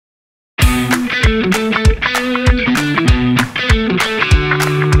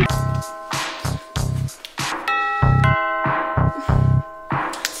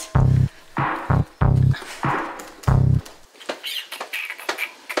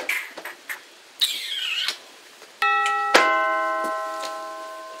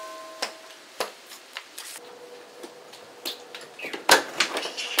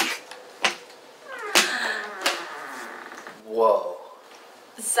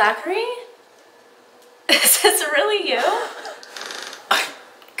Zachary? Is this really you?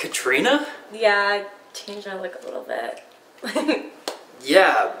 Katrina? Yeah, I changed my look a little bit.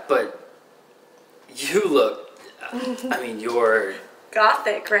 Yeah, but you look, I mean, you're...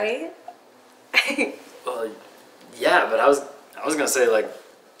 Gothic, right? Yeah, but I was gonna say, like,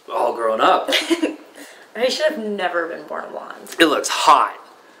 all grown up. I should have never been born blonde. It looks hot.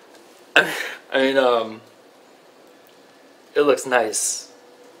 I mean, it looks nice.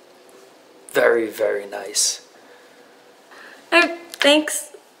 Very, very nice.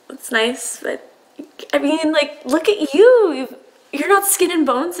 Thanks. It's nice, but I mean, like, look at you. You're not skin and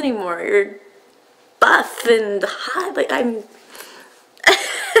bones anymore. You're buff and hot. Like, I'm...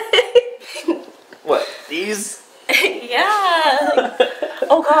 What, these? Yeah. Like,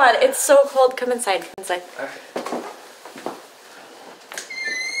 oh God, it's so cold. Come inside. Come inside. All right.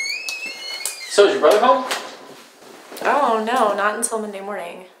 So, is your brother home? Oh no, not until Monday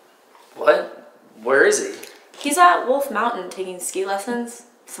morning. What? Where is he? He's at Wolf Mountain taking ski lessons.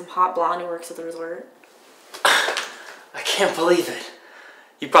 Some hot blonde who works at the resort. I can't believe it.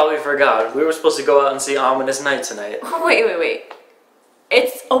 You probably forgot. We were supposed to go out and see Ominous Night tonight. Oh, wait.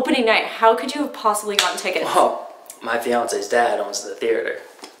 It's opening night. How could you have possibly gotten tickets? Oh, my fiance's dad owns the theater.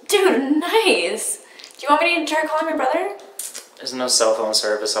 Dude, nice. Do you want me to try calling my brother? There's no cell phone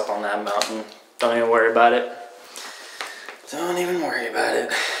service up on that mountain. Don't even worry about it. Don't even worry about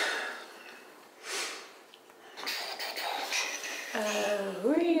it.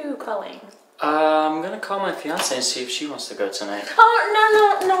 Who are you calling? I'm gonna call my fiance and see if she wants to go tonight.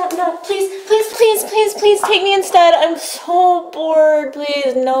 Oh, no. Please take me instead. I'm so bored.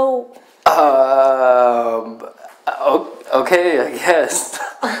 Please, no. Okay, I guess.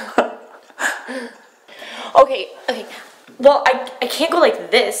 Okay. Well, I can't go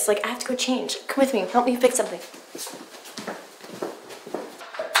like this. Like, I have to go change. Come with me. Help me pick something.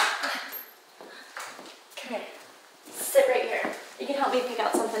 Come here. Sit right here. You can help me pick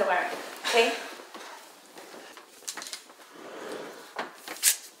out something to wear. Okay?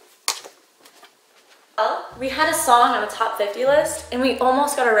 Well, we had a song on a top 50 list, and we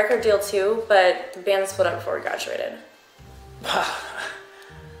almost got a record deal too, but the band split up before we graduated.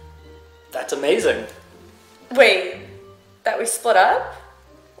 That's amazing. Wait, that we split up?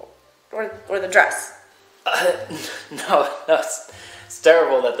 Or the dress? No, it's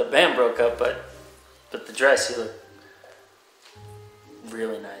terrible that the band broke up, but the dress, you look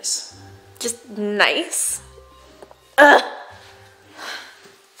really nice. Just nice? Ugh.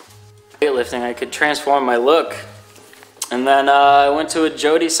 Weightlifting, I could transform my look. And then I went to a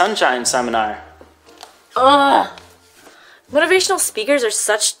Jody Sunshine seminar. Ugh. Motivational speakers are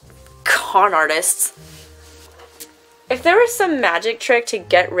such con artists. If there was some magic trick to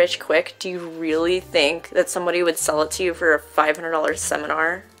get rich quick, do you really think that somebody would sell it to you for a $500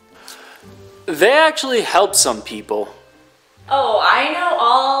 seminar? They actually help some people. Oh, I know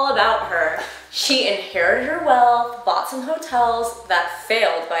all about her. She inherited her wealth, bought some hotels that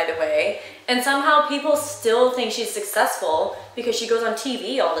failed, by the way, and somehow people still think she's successful because she goes on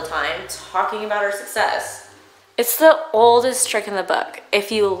TV all the time talking about her success. It's the oldest trick in the book.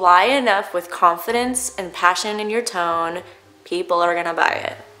 If you lie enough with confidence and passion in your tone, people are gonna buy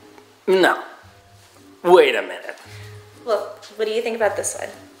it. No. Wait a minute. Well, what do you think about this one?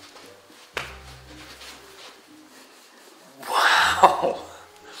 Wow.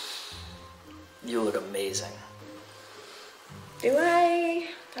 You look amazing. Do I?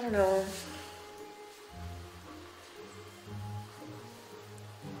 I don't know.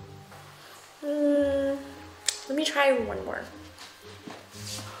 Let me try one more.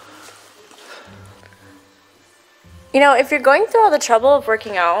 You know, if you're going through all the trouble of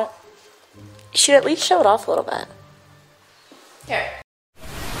working out, you should at least show it off a little bit. Here.